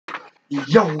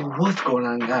Yo, what's going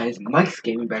on, guys? Mike's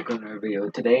Gaming back on our video.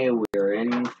 Today we're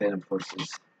in Phantom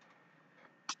Forces.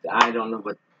 I don't know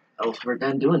what else we're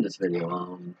gonna do in this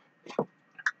video.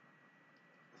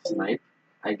 Snipe,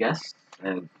 I guess.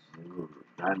 As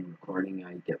I'm recording,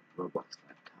 I get Roblox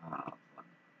laptop.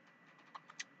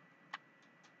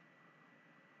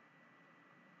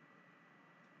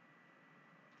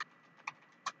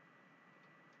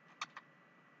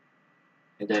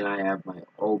 And then I have my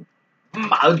old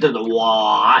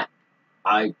what?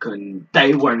 I couldn't.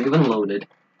 They weren't even loaded.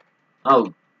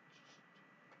 Oh,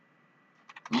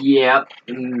 yep.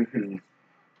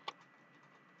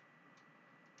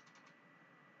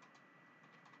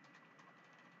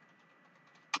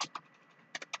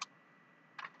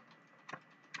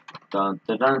 Dun dun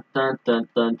dun dun dun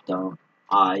dun dun.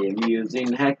 I am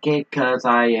using Hecate cause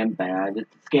I am bad at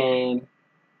this game.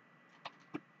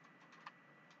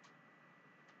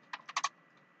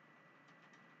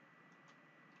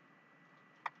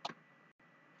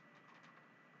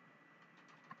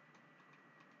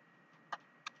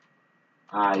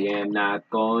 I am not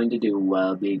going to do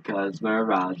well because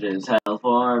Mirage is hell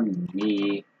for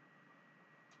me.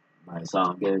 My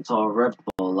song is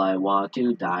horrible, I want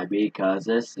to die because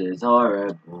this is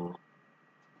horrible.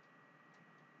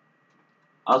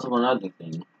 Also, one other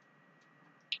thing.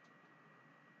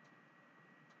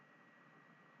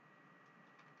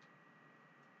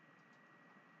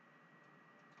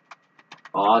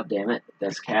 Aw, damn it,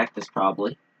 that's cactus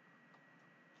probably.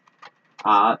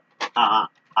 Ah.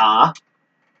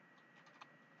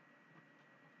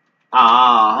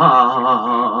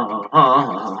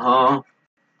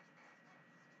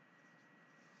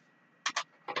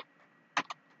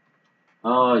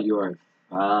 Oh, you are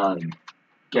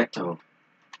ghetto.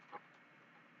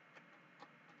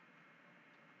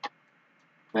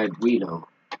 Guido.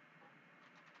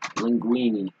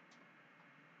 Linguini.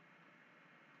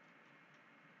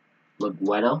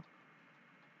 Liguetto.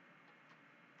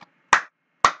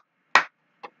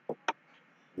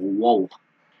 Whoa.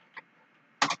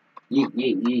 Yeet,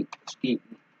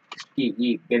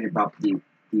 get it up, yeet.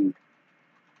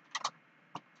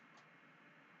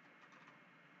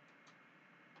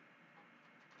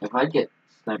 If I get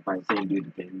sniped by the same dude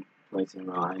again twice in a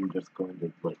row, I'm just going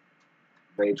to, like,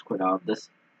 rage quit out of this.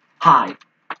 Hi!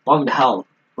 Welcome to hell,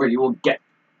 where you will get...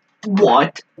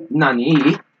 What?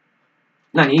 Nani?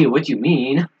 Nani, what you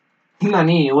mean?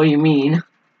 Nani, what you mean?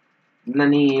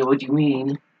 Nani, what you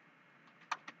mean?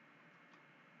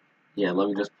 Yeah, let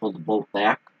me just pull the bolt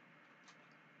back.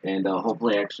 And,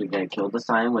 hopefully I actually get killed this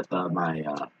time with, my,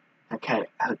 Hecate?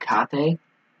 Hecate?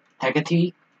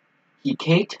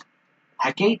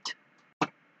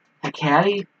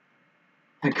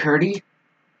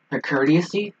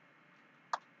 Hecourteousy?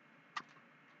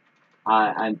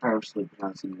 I'm purposely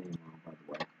pronouncing the name wrong, by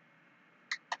the way.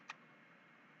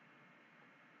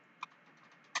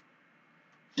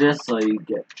 Just so you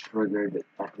get triggered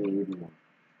at me even more.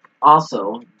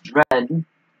 Also, Dread,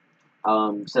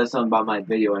 says something about my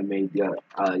video I made,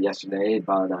 yesterday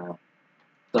about,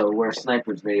 the Worst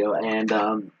Snipers video,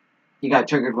 and, he got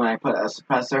triggered when I put a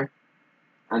suppressor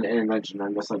on the intervention.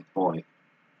 I'm just like, boy.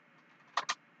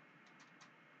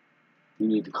 You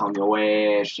need to calm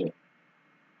your shit.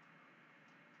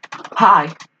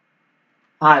 Hi,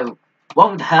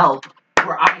 welcome to hell,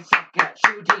 where I suck at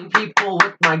shooting people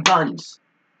with my guns.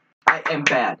 I am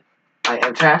bad. I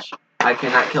am trash. I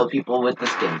cannot kill people with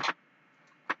this game.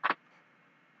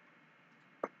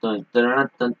 I am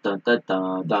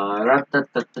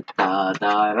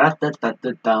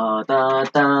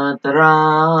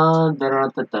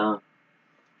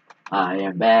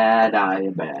bad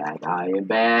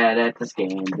at this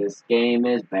game. This game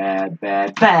is bad. I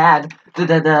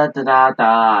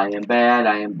am bad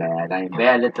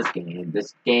at this game.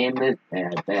 This game is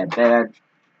bad. I am bad.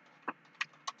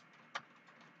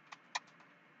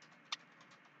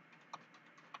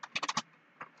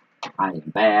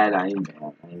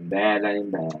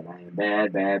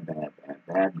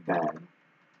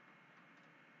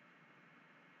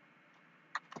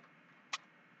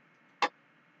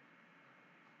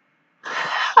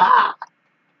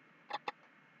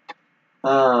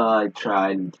 I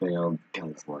tried and failed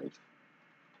because life.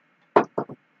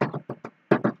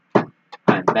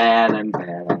 I'm bad.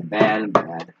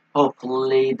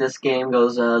 Hopefully this game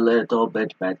goes a little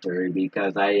bit better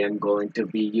because I am going to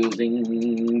be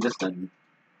using the stun.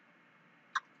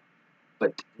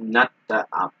 But not the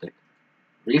optic.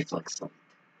 Reflex sight.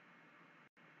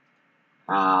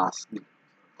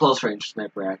 Close range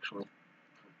sniper actually.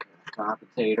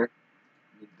 Compensator.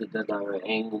 The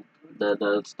angle,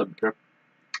 the grip,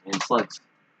 and slugs.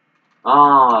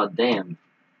 Oh, damn.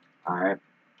 Alright.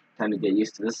 Time to get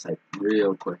used to this site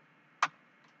real quick.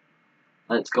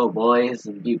 Let's go, boys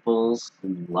and peoples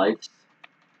and lives.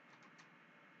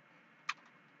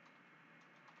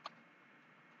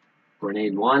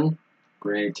 Grenade 1,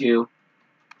 grenade 2,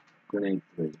 grenade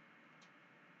 3.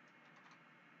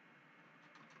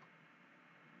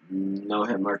 No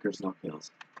hit markers, no kills.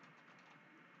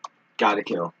 Gotta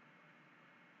kill.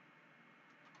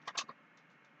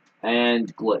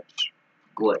 And glitch.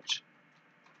 Glitch.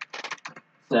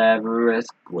 Severus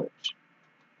glitch.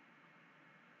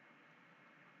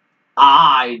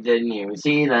 I didn't even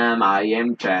see them. I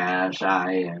am trash.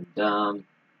 I am dumb.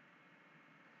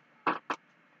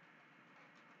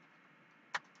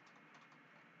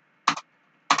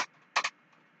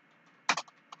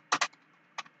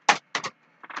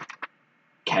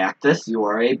 Cactus, you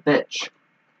are a bitch.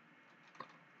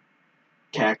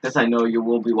 Cactus, I know you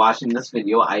will be watching this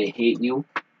video. I hate you.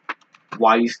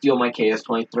 Why you steal my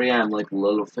KS-23m? I'm like a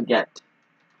little forget.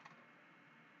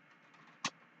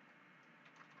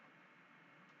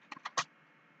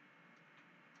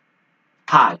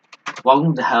 Hi.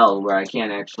 Welcome to hell, where I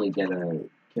can't actually get a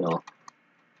kill.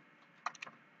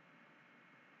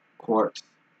 Corpse.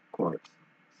 Corpse.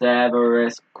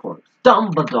 Severus corpse.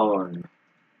 Dumbledore.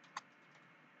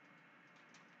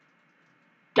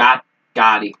 Gotti.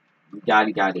 Gotti.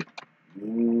 Gotti.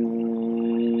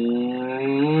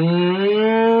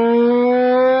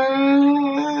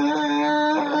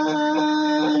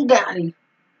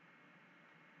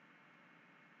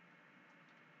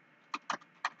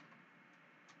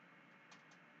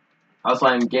 Also,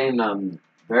 I'm getting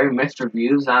very mixed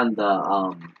reviews on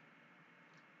the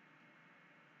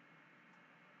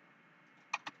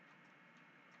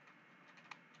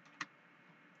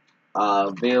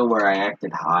video where I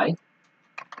acted high.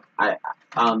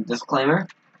 Disclaimer,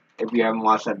 if you haven't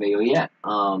watched that video yet,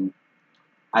 there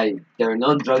are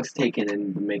no drugs taken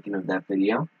in the making of that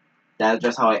video. That's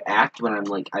just how I act when I'm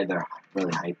like either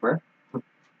really hyper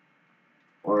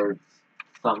or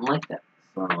something like that.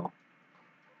 So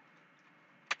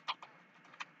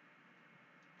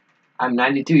I'm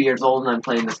 92 years old and I'm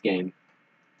playing this game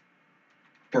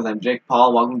because I'm Jake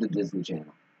Paul. Welcome to Disney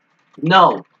Channel.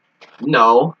 No.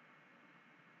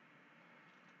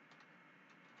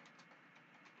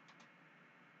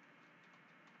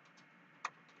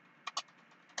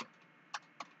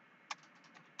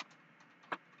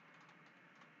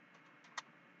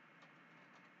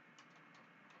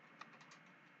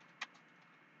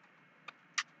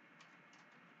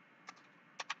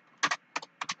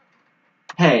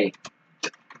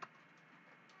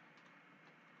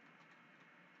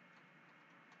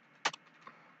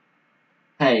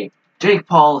 Hey, Jake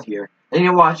Paul here, and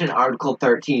you're watching Article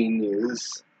 13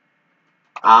 News.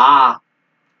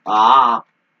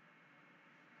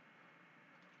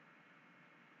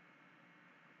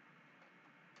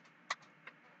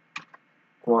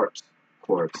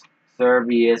 Corpse.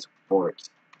 Servius corpse.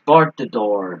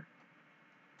 Portador.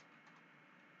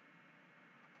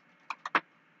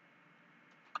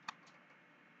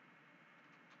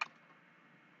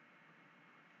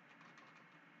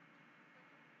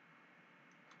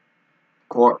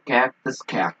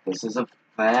 Cactus is a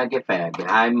faggot.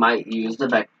 I might use the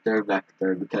Vector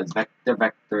because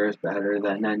Vector is better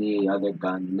than any other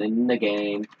gun in the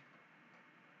game.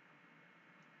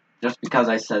 Just because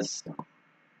I says so.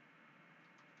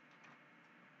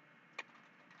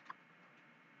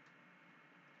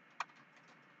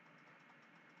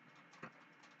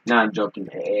 No, I'm joking.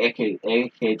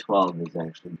 AK-12 is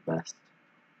actually the best.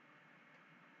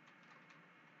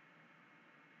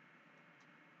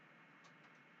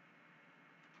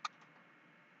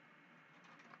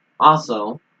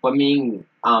 Also, when me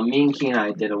and Key and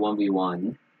I did a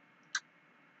 1v1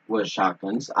 with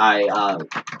shotguns, I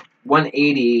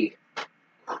 180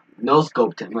 no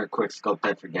scoped him or quick scoped,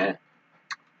 I forget,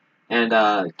 and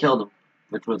killed him,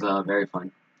 which was very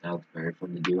fun. That was very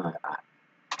fun to do.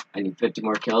 I need 50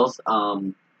 more kills.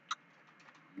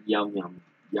 Yum.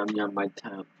 My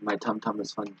tum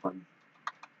is fun.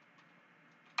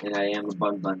 And I am a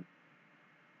bun.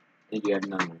 And you have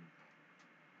none.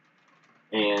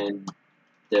 And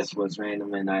this was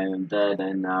random, and I am dead,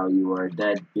 and now you are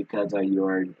dead because you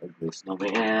are an ugly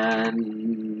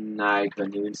snowman. I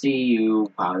couldn't even see you.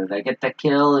 How did I get to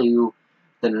kill you?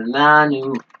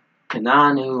 Kananu,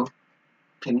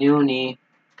 Kanuni,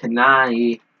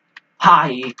 Kanai.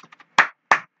 Hi.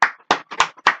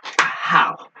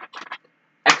 How?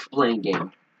 Explain,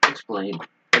 game. Explain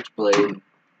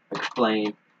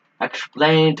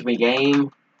to me,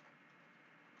 game.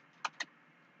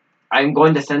 I'm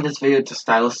going to send this video to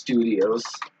Stylus Studios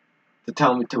to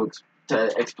tell me to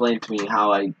explain to me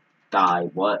how I die.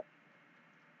 What?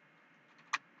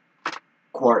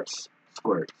 Quartz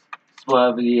Squirts.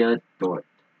 Swavia Dort.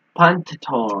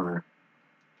 Puntator.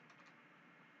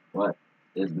 What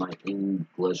is my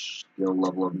English skill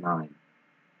level of 9?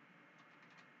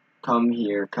 Come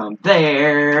here, come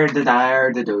there, da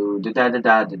da da do, da da da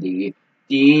da da dee,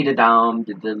 dee da dum,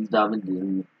 da da da da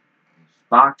doo.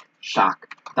 Spock,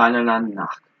 shock, da na na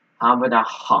knock, how about a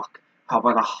hawk, how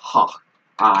about a hawk?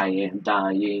 I am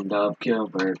dying of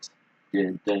Kilberts,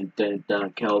 dun dun dun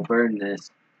dun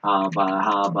Kilburness,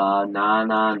 haba, na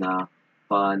na na,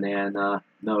 banana,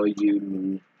 no you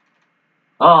me.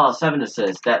 Oh, 7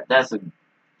 assists. That's a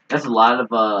lot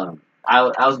of I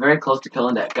was very close to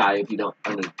killing that guy. If you don't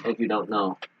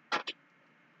know,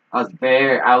 I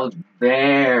was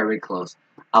very close.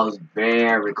 I was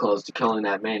very close to killing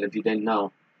that man. If you didn't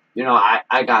know, you know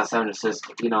I got 7 assists.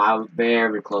 You know I was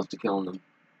very close to killing him.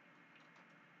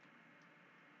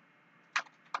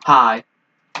 Hi,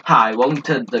 welcome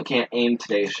to the Can't Aim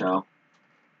Today show.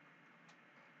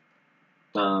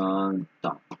 Dun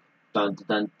dun dun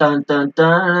dun dun dun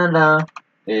dun dun.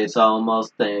 It's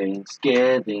almost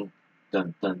Thanksgiving.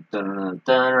 Dun dun dun dun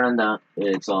dun dun.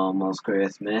 It's almost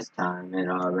Christmas time. It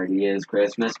already is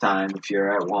Christmas time if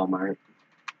you're at Walmart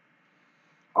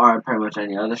or pretty much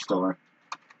any other store.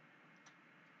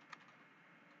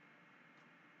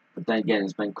 But then again,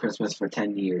 it's been Christmas for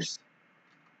 10 years.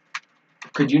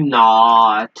 Could you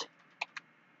not?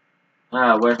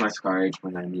 Where's my Scar Age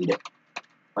when I need it?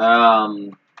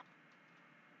 Dun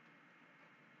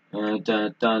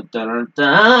dun dun dun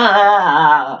dun.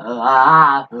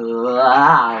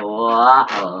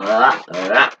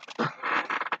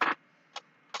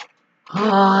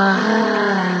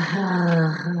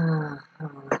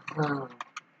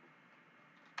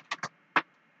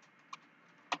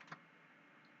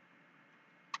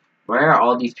 Why are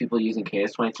all these people using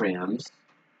KS-23ms?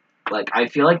 Like, I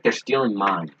feel like they're stealing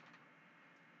mine.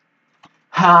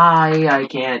 Hi, I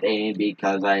can't aim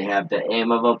because I have the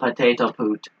aim of a potato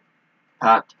poot.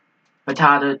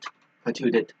 Potato,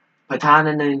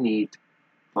 patana neat.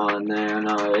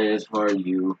 Banana is for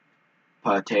you.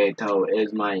 Potato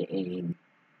is my aim.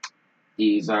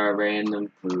 These are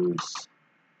random foods.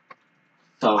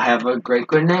 So have a great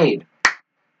grenade.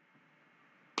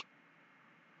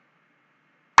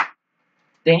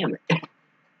 Damn it.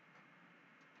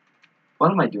 What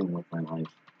am I doing with my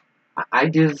life? I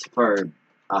do this for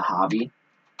a hobby.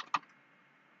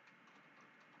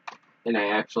 And I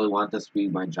actually want this to be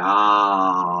my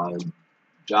job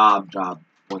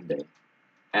one day.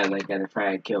 As I get a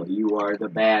frag kill. You are the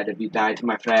bad if you die to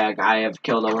my frag. I have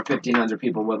killed over 1,500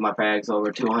 people with my frags.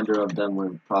 Over 200 of them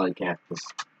were probably Cactus.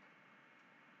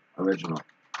 Original.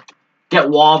 Get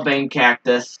wallbang,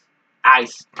 Cactus. I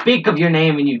speak of your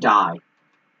name and you die.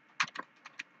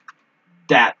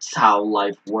 That's how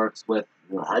life works with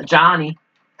Johnny.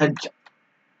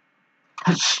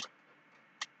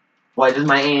 What is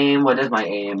my aim? What is my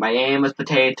aim? My aim is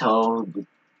potato.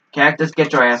 Cactus,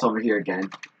 get your ass over here again.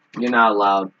 You're not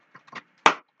allowed.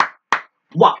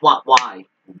 What, why?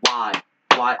 Why?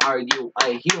 Why are you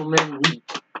a human?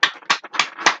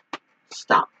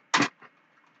 Stop.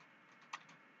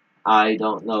 I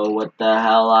don't know what the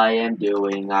hell I am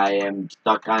doing. I am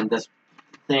stuck on this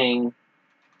thing.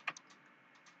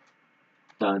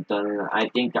 Dun, dun, dun. I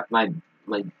think that my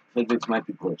physics might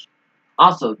be glitched.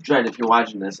 Also, Dread, if you're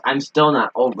watching this, I'm still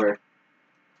not over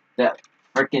that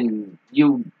freaking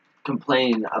you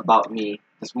complaining about me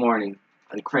this morning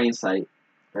on Crane site,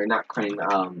 or not Crane,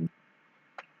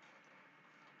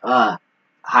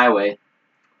 Highway.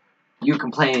 You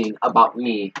complaining about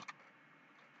me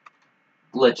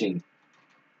glitching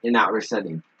and not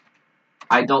resetting.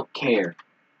 I don't care.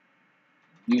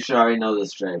 You should already know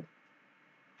this, Dread.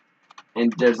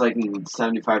 And there's like a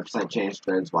 75% chance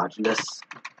Dread's watching this.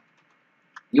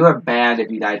 You are bad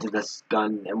if you die to this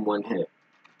gun in one hit.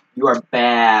 You are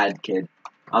bad, kid.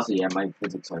 Also, yeah, my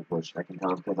physics are glitched. I can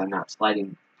tell because I'm not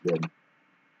sliding good.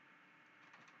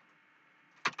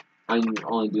 I'm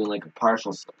only doing like a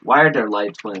partial. Why are there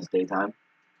lights when it's daytime?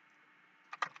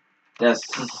 This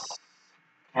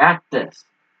Cactus.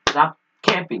 Stop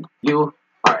camping. You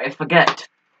are a forget.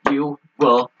 You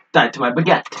will die to my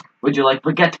baguette. Would you like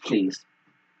baguette, please?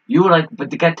 You would like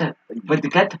baguette,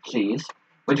 please?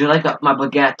 Would you like my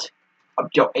baguette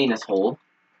up your anus hole?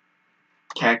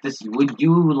 Cactus, would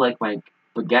you like my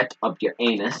baguette up your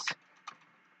anus?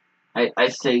 I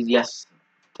say yes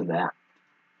to that.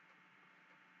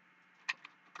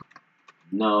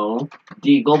 No.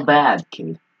 Deagle bad,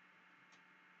 kid.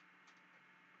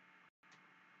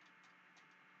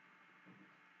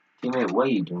 Teammate, what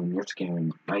are you doing? You're scaring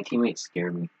me. My teammates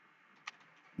scare me.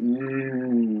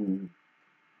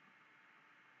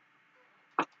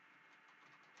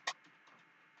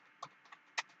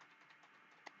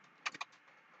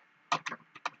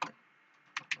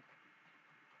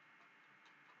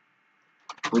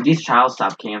 Would these child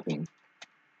stop camping?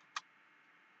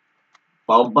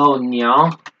 Bobo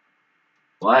Nyo?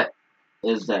 What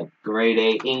is that grade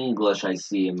A English I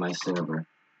see in my server?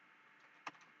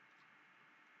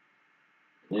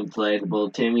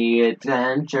 Inflatable Timmy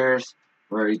Adventures,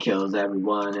 where he kills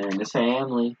everyone in his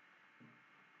family.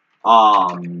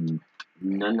 No.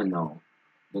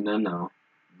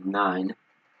 9.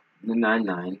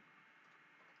 9.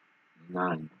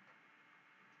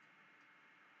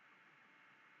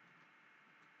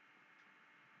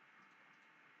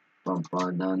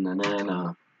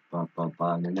 Ba-ba-da-na-na-na.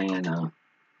 Ba-ba-ba-na-na-na.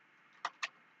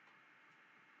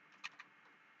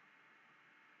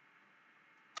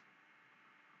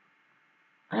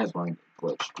 I just want to get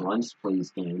glitched once, please,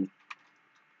 game.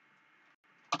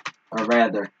 Or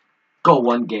rather, go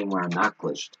one game where I'm not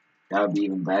glitched. That would be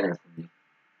even better for me.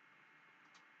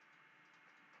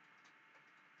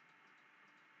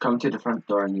 Come to the front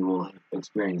door and you will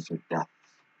experience your death.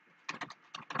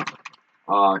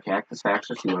 Cactus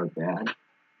Factors, you are bad.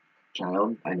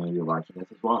 Child, I know you're watching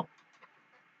this as well.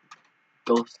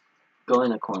 Go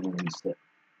in a corner and sit.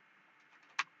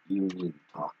 You need to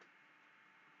talk.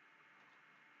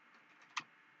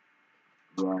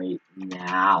 Right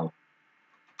now.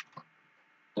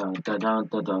 Why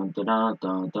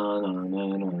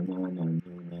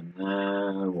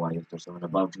is there someone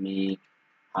above me?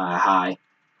 Hi.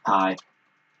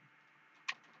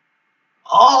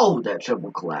 Oh, that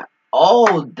triple collapse.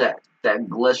 Oh, that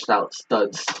glitched out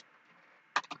studs.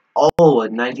 Oh, a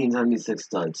 1976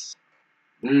 studs.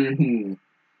 I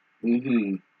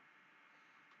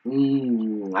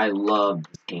love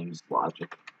this game's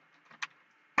logic.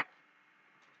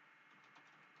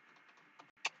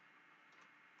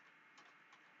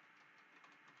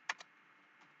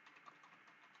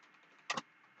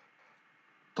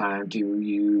 Time to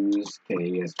use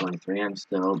KS-23m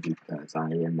still because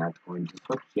I am not going to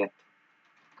switch yet.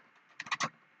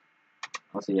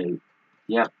 I'll see you.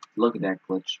 Yep, look at that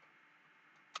glitch.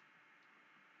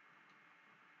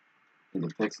 Is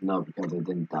it fixed? No, because I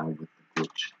didn't die with the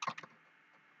glitch.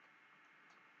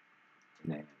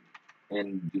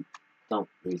 And you don't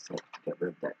reset to get rid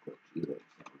of that glitch either.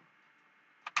 So.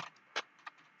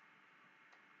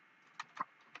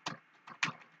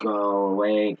 Go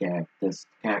away, cactus.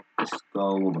 Cactus,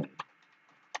 go away.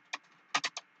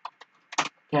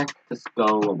 Cactus,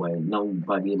 go away.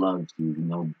 Nobody loves you.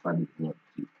 Nobody loves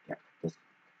you, cactus.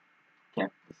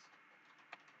 Cactus.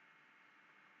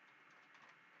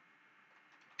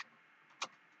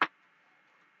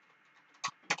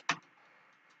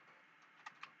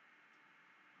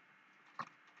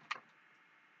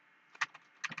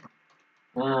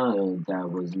 Oh,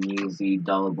 that was an easy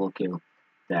double kill.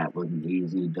 That was an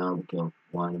easy double kill.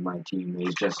 One of my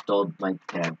teammates just stole my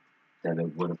tab that I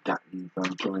would have gotten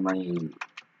from killing my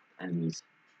enemies.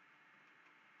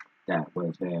 That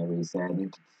was very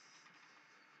sad.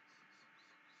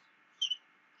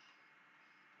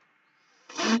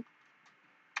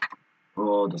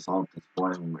 Oh, the salt is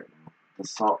boiling right now. The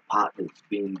salt pot is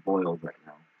being boiled right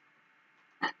now.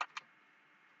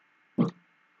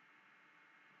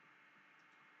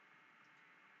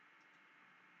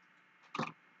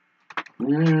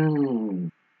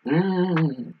 Killing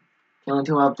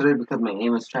 2 out of 3 because my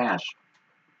aim is trash.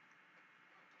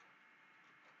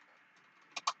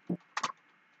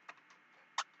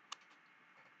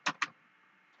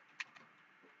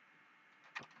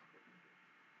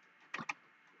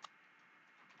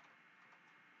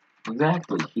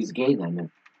 Exactly, he's gay then.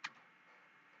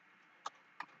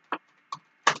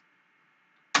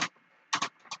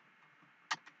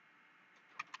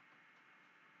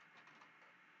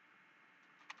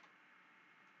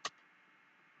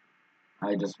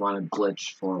 I just want to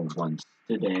glitch for once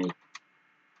today.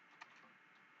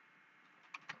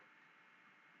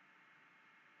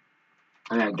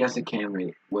 I mean, I guess I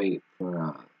can wait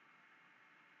for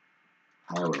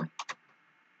highway.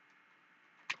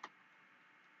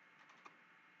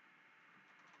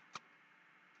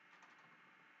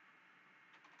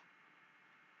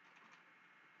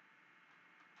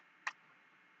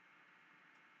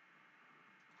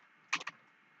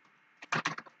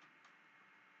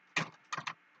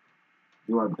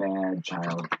 You are bad,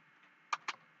 child.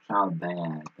 Child,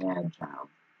 bad child.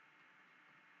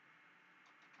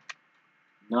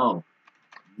 No,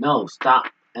 stop.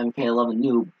 MK11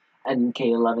 noob.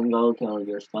 MK11 go kill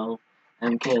yourself.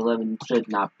 MK11 should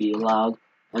not be allowed.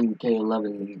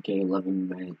 MK11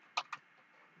 man.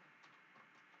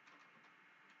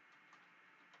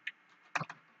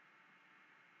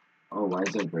 Oh, why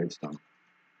is there gravestone?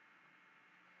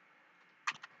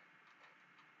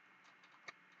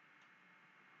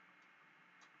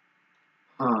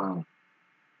 Huh.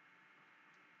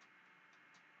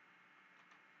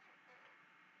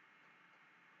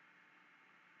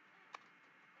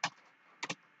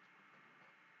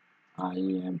 I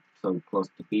am so close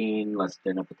to being less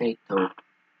than a potato.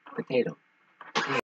 Potato.